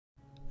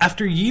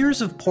After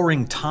years of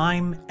pouring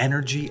time,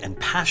 energy, and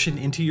passion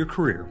into your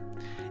career,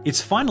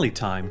 it's finally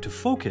time to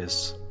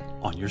focus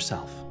on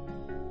yourself.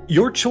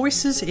 Your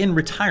choices in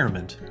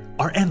retirement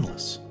are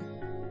endless.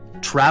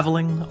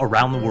 Traveling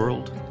around the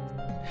world,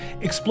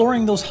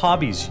 exploring those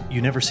hobbies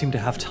you never seem to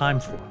have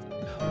time for,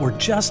 or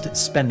just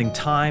spending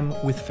time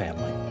with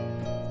family.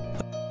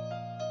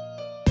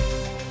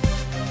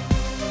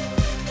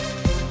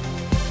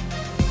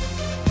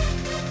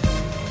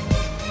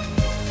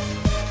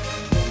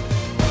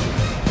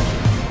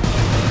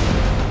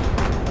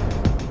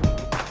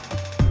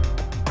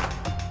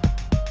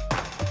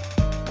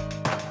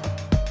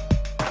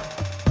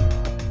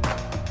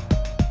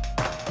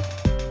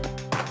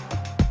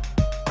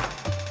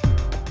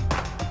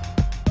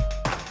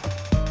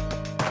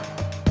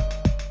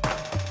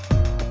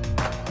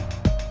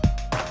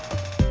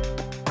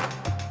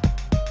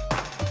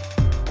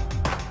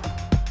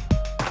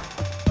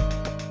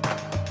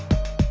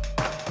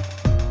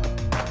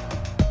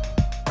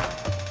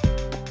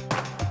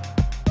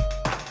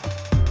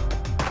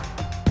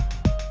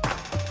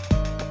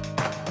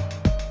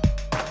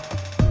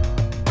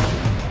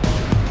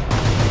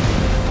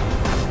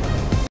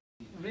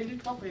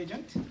 Top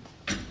agent,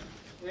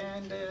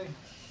 and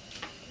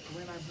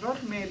when I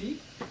brought Mary,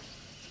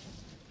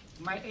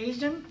 my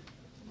agent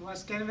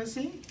was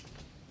canvassing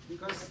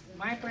because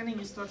my training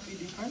is totally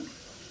different.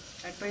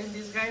 I train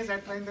these guys, I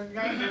train that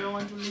guy, they don't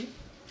want to leave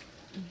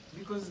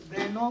because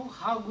they know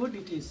how good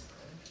it is.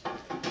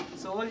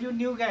 So all you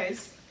new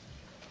guys,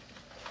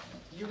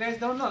 you guys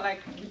don't know,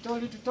 like we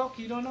told you to talk,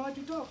 you don't know what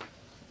to talk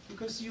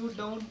because you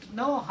don't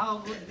know how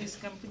good this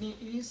company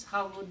is,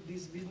 how good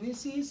this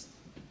business is,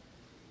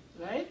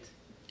 right?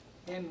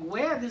 And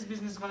where this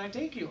business is going to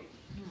take you.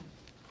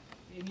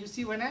 And you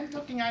see, when I'm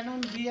talking, I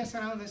don't BS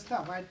around the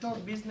stuff. I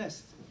talk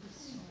business.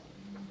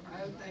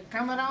 I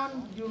come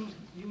around,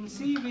 you'll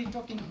see me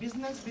talking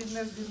business,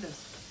 business,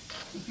 business.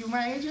 If you're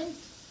my agent,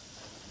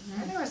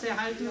 I never say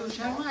hi to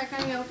Sharma. I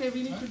can say, okay,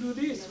 we need to do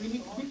this. We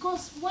need,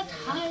 because what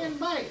high and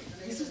buy?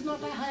 This is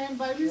not a high and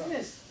buy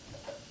business.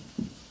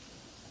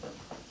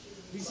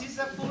 This is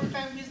a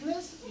full-time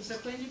business. It's a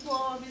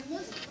 24-hour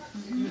business.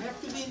 You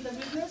have to be in the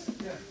business,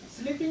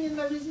 sleeping in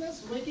the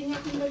business, waking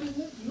up in the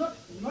business. Not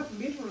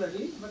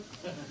literally, but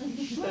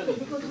surely,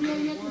 because we are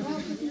here to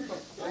help the people.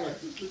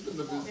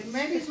 And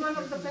man is one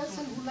of the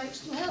person who likes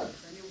to help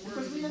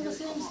because we are the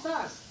same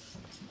stars.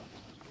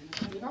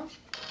 You know.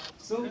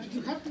 So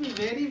you have to be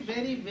very,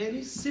 very,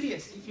 very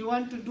serious. If you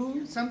want to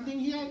do something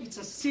here, it's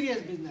a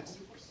serious business.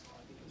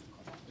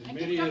 I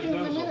can talk in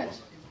a minute.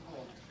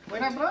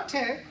 When I brought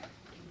her.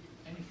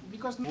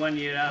 Because 1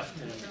 year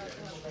after.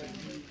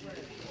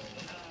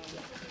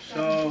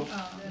 So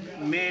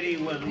Mary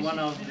was one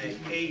of the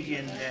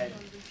agents that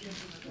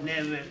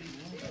never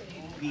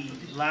be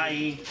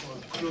lying or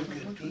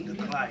crooked to the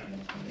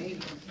client.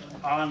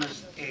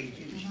 Honest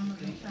agent.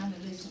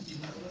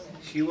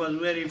 She was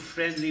very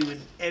friendly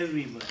with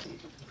everybody.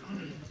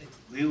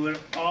 We were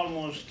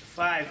almost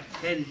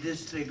 5-10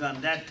 districts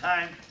on that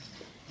time.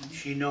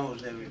 She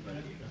knows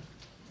everybody.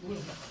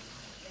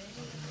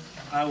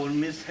 I will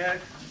miss her.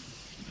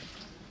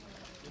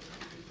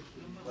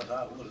 But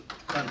I will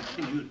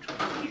continue to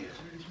hear.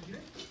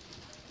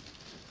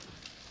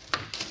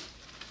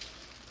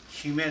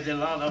 She made a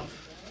lot of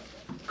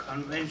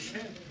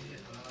conventions.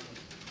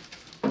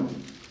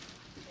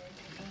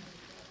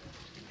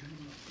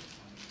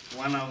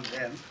 One of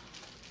them.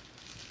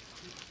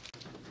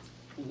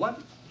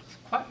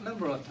 Quite a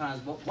number of times,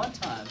 but one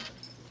time,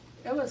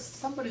 it was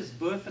somebody's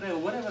birthday or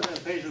whatever the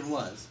occasion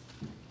was.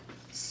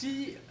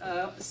 She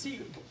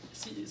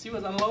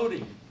was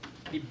unloading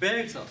the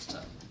bags of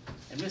stuff.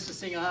 And Mr.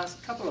 Singh asked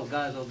a couple of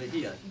guys over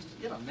here,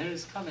 you know,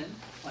 Mary's coming,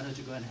 why don't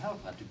you go and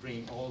help her to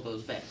bring all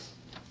those bags?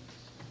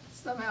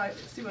 Somehow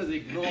she was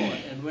ignored,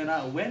 and when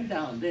I went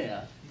down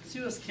there, she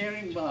was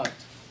carrying about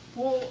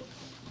 4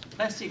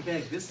 plastic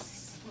bags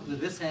with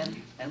this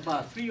hand, and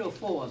about 3 or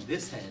 4 on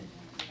this hand.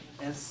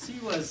 And she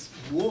was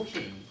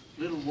walking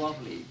a little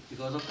wobbly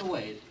because of the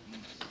weight,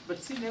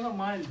 but she never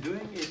minded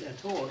doing it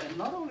at all. And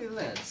not only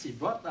that, she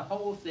brought the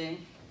whole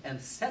thing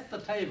and set the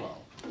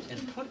table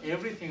and put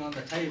everything on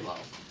the table.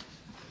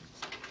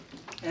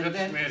 And that's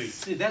then, Mary.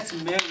 See, that's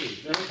Mary.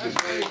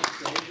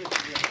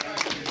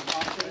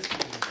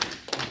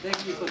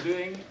 Thank you for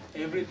doing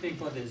everything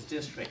for this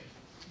district.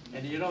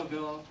 And you know,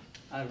 girl,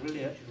 I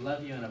really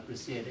love you and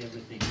appreciate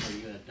everything that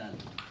you have done.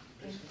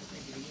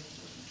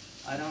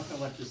 I don't know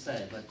what to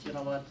say, but you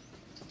know what?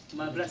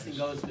 My blessing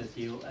goes with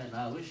you, and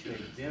I wish you a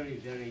very,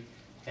 very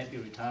happy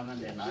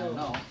retirement, and I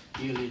know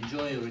you'll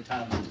enjoy your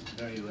retirement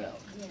very well.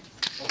 Yes.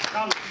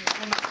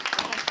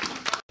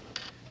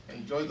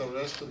 Enjoy the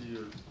rest of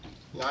your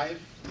life.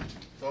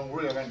 Don't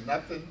worry about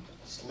nothing.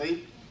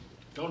 Sleep.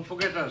 Don't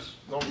forget us.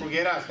 Don't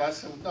forget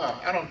us. No,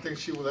 I don't think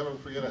she will ever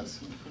forget us.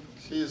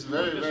 She is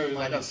very, very,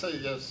 like I say,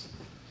 yes.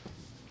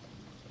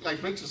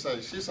 Like Richard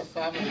said, she's a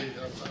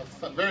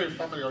very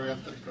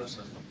family-oriented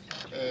person.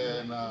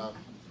 And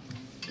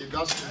it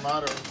doesn't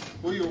matter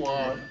who you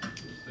are,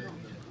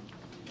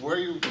 where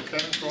you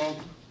came from,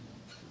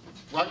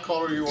 what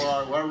color you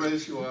are, what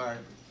race you are.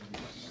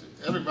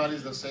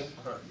 Everybody's the same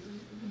for her.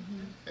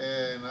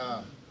 And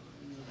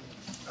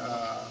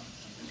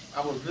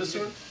I will miss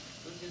her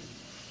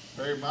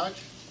very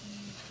much.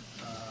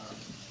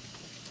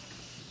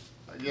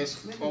 I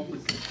guess hope we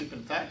can keep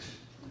in touch.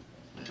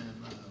 And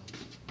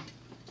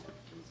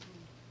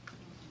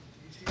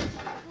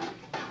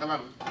have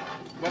a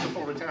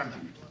wonderful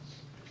retirement.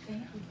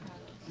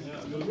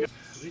 Yeah,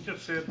 Richard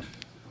said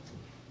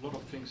a lot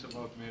of things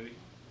about Mary,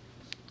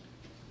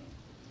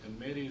 and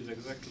Mary is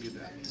exactly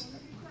that.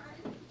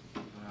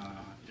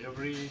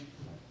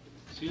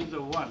 She is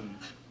the one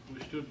who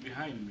stood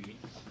behind me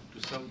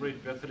to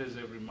celebrate birthdays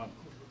every month.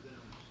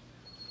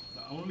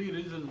 The only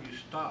reason we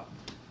stopped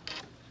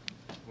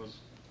was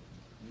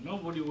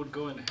nobody would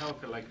go and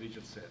help her, like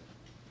Richard said.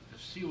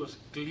 She was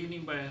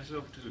cleaning by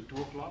herself till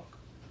 2 o'clock,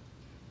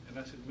 and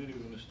I said, Mary,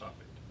 we're going to stop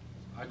it.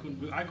 I couldn't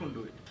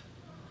do it.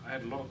 I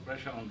had a lot of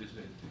pressure on this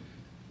day.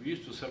 We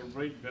used to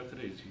celebrate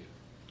birthdays here.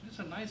 It's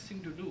a nice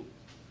thing to do.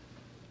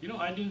 You know,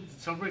 I didn't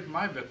celebrate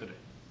my birthday.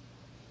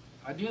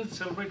 I didn't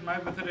celebrate my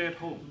birthday at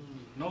home.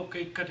 No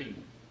cake cutting.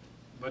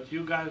 But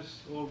you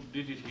guys all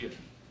did it here.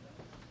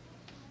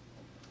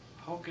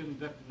 How can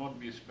that not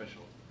be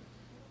special?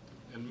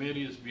 And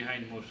Mary is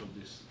behind most of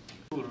this.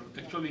 People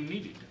actually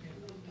need it.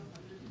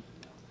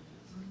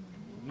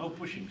 No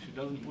pushing. She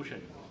doesn't push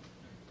anymore.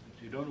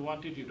 If you don't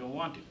want it, you don't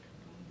want it.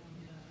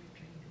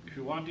 If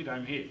you want it,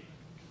 I'm here.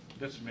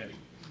 That's Mary.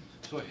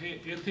 So,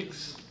 hey,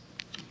 ethics.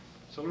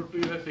 Salute to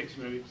your ethics,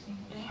 Mary.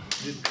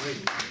 You did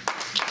great.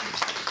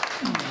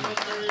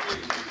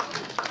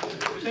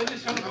 We say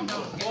this,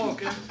 oh,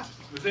 okay.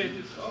 We say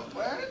this.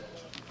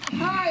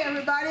 Hi,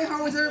 everybody.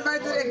 How is everybody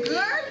today?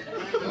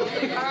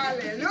 Good?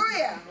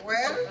 Hallelujah.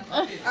 Well,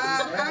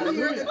 I'm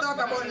here to talk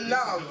about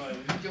love.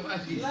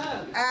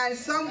 And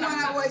someone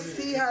I always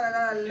see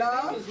her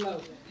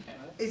love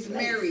is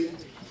Mary.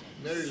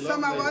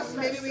 Some of us,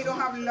 maybe we don't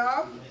have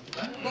love,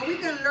 but we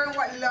can learn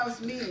what love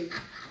means.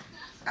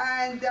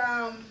 And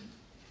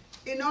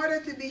in order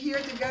to be here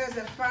together as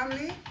a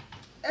family,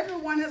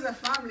 everyone has a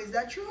family. Is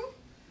that true?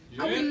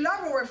 Yeah. And we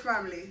love our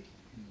family.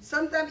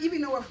 Sometimes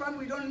even our family,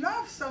 we don't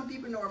love some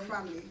people in our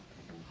family.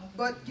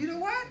 But you know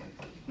what?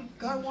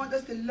 God wants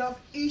us to love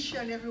each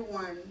and every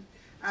one.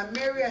 And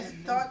Mary has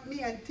taught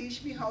me and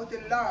teach me how to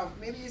love.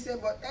 Maybe you say,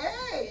 but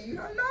hey, you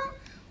don't love?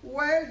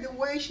 Well, the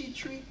way she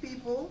treats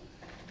people.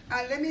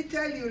 And let me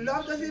tell you,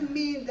 love doesn't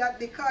mean that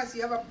because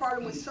you have a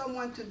problem with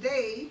someone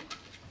today,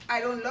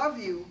 I don't love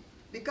you.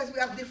 Because we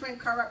have different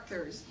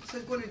characters. So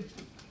it's going to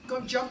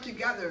go jump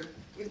together.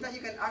 If not,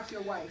 you can ask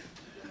your wife.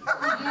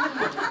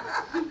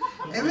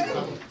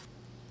 Amen?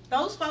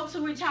 Those folks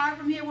who retired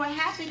from here were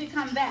happy to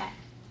come back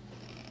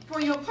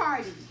for your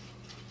party.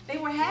 They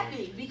were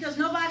happy because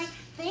nobody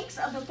thinks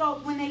of the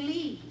folk when they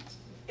leave.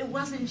 It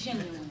wasn't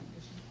genuine.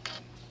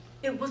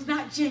 It was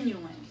not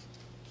genuine.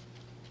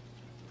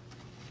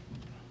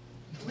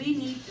 We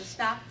need to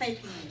stop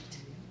faking it.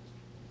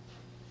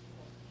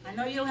 I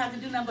know you don't have to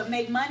do nothing but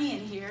make money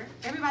in here.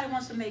 Everybody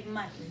wants to make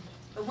money.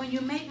 But when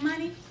you make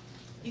money,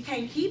 you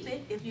can't keep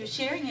it if you're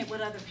sharing it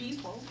with other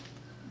people.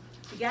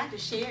 You got to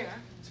share,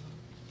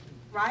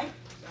 right?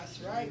 That's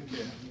right.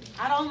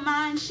 I don't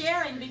mind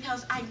sharing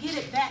because I get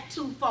it back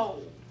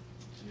twofold.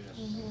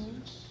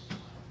 Yes.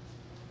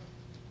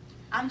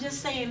 I'm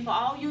just saying for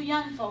all you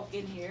young folk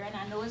in here, and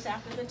I know it's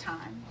after the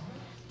time,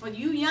 for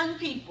you young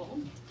people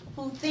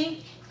who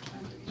think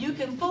you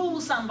can fool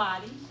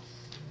somebody,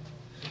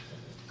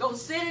 go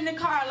sit in the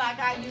car like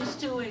I used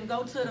to and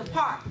go to the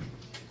park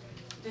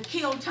to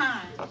kill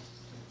time.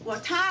 Well,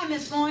 time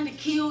is going to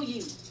kill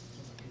you.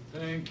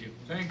 Thank you.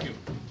 Thank you.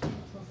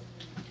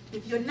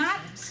 If you're not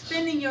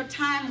spending your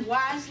time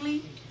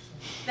wisely,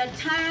 the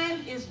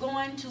time is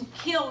going to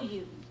kill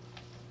you.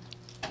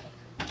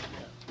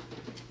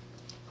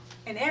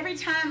 And every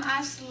time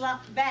I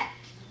slump back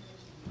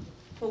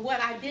for what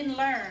I didn't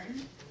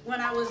learn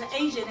when I was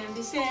Asian and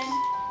descend,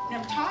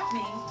 them taught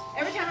me,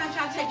 every time I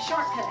try to take a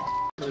shortcut.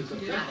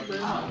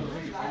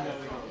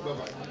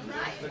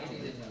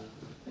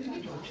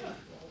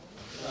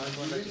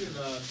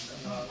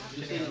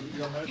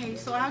 Okay,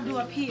 so I'll do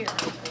up here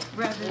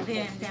rather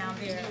than down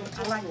there.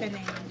 I like the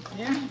name.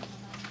 Yeah.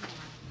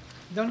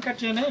 Don't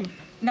cut your name.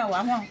 No,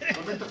 I won't.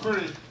 Bonita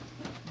curry.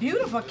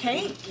 Beautiful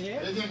cake.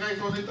 Yeah.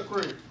 Bonita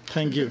curry.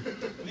 Thank you.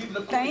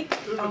 Thank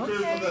you.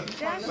 Okay,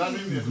 that's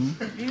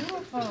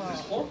beautiful.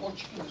 Pork or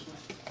chicken?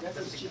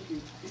 That's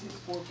chicken. This is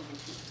pork or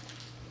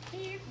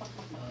chicken.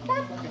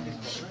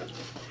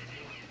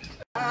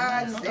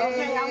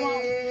 Okay, I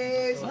won't.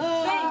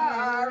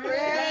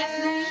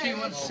 She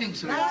wants to sing.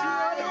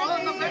 All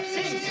the best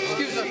things.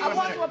 Excuse us. I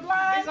want to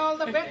apply. It's all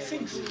the best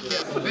things.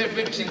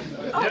 Very sing.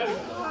 I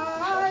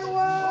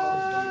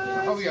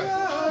was. Oh, yeah.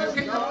 You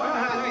okay?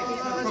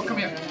 Oh, come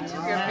here.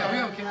 Yeah, we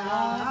okay.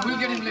 We'll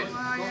get him later.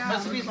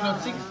 Mercedes is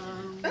not sick.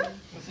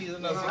 Mercedes is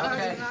not sick.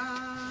 Okay.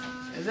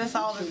 Is this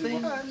all the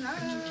scene? Can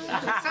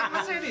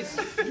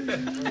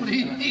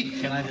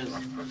I just?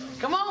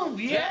 Come on,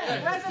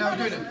 yeah. No,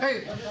 do it.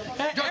 Hey,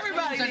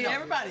 Everybody,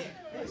 everybody.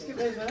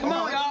 Come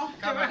on, y'all.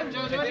 Come on.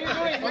 What are you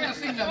doing? What's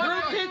the scene now?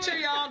 Group picture,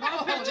 y'all. Group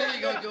Oh, picture. there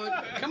you go, George.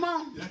 Come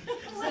on.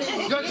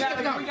 George, We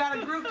got a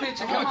group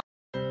picture. Come on.